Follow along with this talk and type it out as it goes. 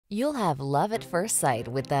You'll have love at first sight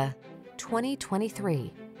with the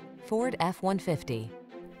 2023 Ford F-150.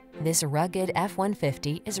 This rugged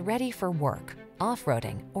F-150 is ready for work,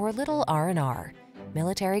 off-roading, or a little R&R.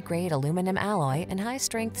 Military-grade aluminum alloy and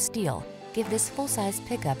high-strength steel give this full-size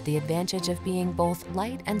pickup the advantage of being both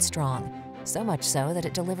light and strong, so much so that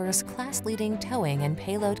it delivers class-leading towing and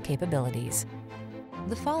payload capabilities.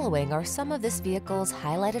 The following are some of this vehicle's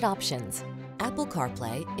highlighted options: Apple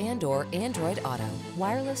CarPlay and/or Android Auto,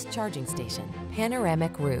 wireless charging station,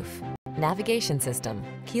 panoramic roof, navigation system,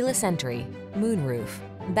 keyless entry, moonroof,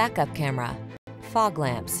 backup camera, fog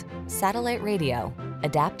lamps, satellite radio,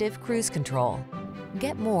 adaptive cruise control.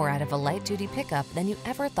 Get more out of a light-duty pickup than you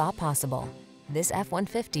ever thought possible. This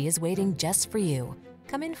F-150 is waiting just for you.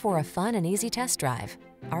 Come in for a fun and easy test drive.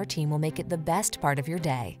 Our team will make it the best part of your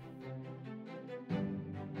day.